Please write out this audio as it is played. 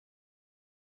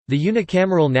The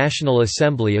unicameral National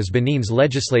Assembly is Benin's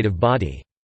legislative body.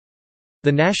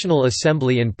 The National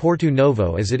Assembly in Porto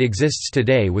Novo as it exists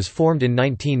today was formed in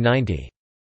 1990.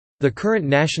 The current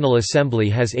National Assembly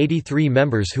has 83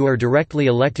 members who are directly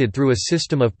elected through a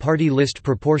system of party list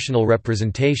proportional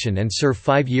representation and serve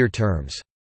 5-year terms.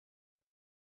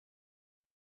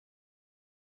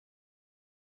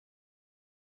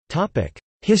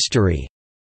 History.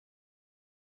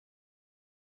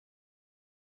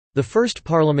 The first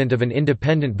parliament of an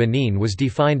independent Benin was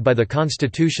defined by the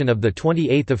Constitution of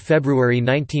 28 February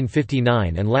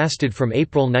 1959 and lasted from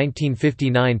April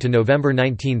 1959 to November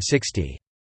 1960.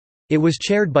 It was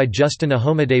chaired by Justin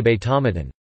Ahomedebe Tomatin.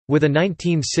 With a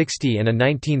 1960 and a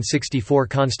 1964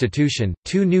 constitution,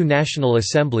 2 new national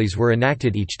assemblies were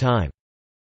enacted each time.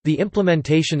 The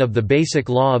implementation of the Basic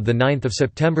Law of 9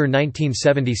 September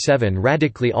 1977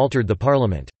 radically altered the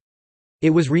parliament. It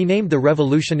was renamed the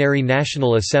Revolutionary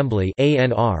National Assembly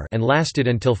and lasted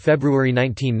until February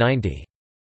 1990.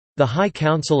 The High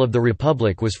Council of the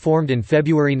Republic was formed in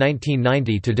February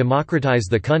 1990 to democratize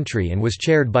the country and was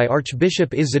chaired by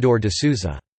Archbishop Isidore de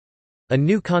Souza. A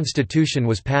new constitution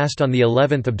was passed on the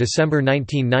 11th of December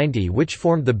 1990 which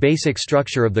formed the basic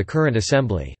structure of the current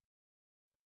assembly.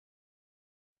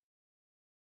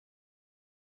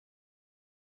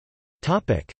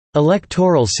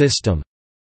 Electoral system.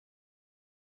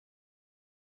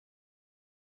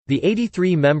 The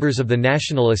 83 members of the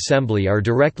National Assembly are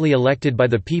directly elected by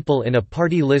the people in a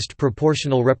party list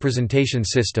proportional representation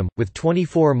system, with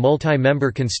 24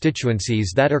 multi-member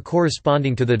constituencies that are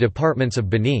corresponding to the departments of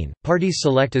Benin. Parties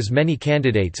select as many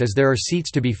candidates as there are seats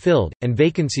to be filled, and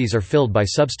vacancies are filled by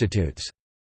substitutes.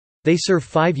 They serve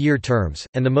 5-year terms,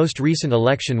 and the most recent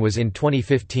election was in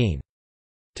 2015.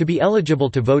 To be eligible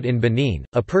to vote in Benin,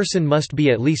 a person must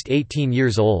be at least 18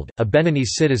 years old, a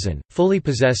Beninese citizen, fully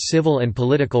possess civil and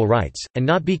political rights, and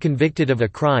not be convicted of a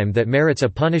crime that merits a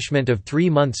punishment of 3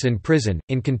 months in prison,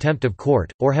 in contempt of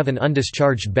court, or have an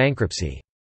undischarged bankruptcy.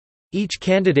 Each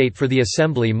candidate for the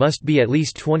assembly must be at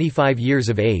least 25 years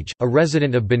of age, a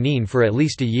resident of Benin for at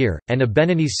least a year, and a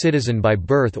Beninese citizen by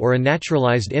birth or a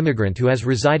naturalized immigrant who has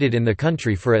resided in the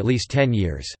country for at least 10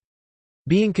 years.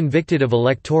 Being convicted of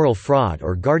electoral fraud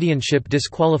or guardianship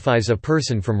disqualifies a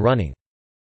person from running.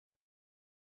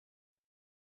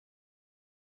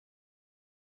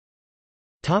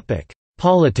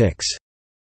 Politics.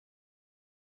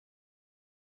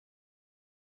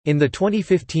 In the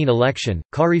 2015 election,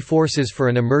 Kari forces for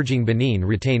an emerging Benin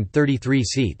retained 33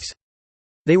 seats.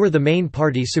 They were the main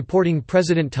party supporting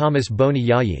President Thomas Boni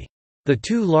Yayi. The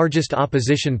 2 largest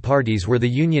opposition parties were the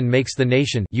Union Makes the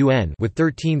Nation (UN) with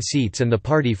 13 seats and the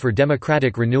Party for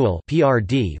Democratic Renewal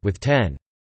 (PRD) with 10.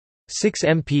 6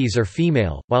 MPs are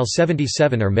female, while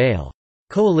 77 are male.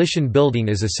 Coalition building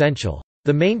is essential.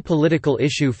 The main political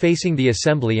issue facing the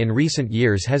Assembly in recent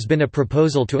years has been a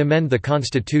proposal to amend the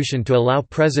constitution to allow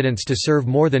presidents to serve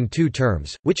more than 2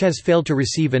 terms, which has failed to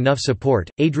receive enough support.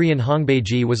 Adrian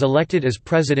Hongbeji was elected as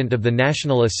president of the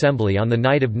National Assembly on the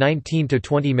night of 19 to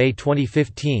 20 May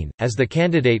 2015. As the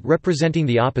candidate representing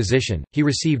the opposition, he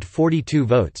received 42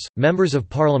 votes. Members of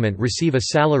parliament receive a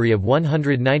salary of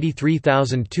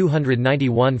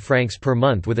 193,291 francs per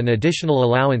month with an additional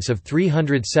allowance of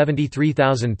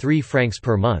 373,003 francs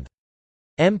per month.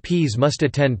 MPs must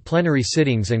attend plenary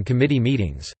sittings and committee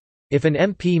meetings. If an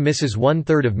MP misses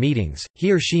 1/3 of meetings,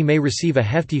 he or she may receive a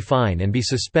hefty fine and be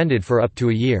suspended for up to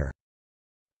a year.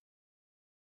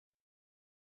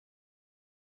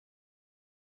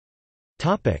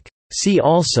 See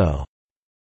also: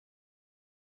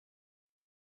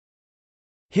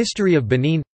 History of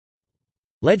Benin,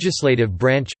 Legislative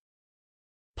branch,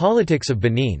 Politics of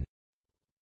Benin,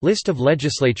 List of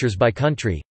legislatures by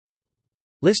country,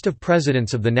 List of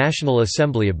Presidents of the National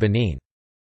Assembly of Benin.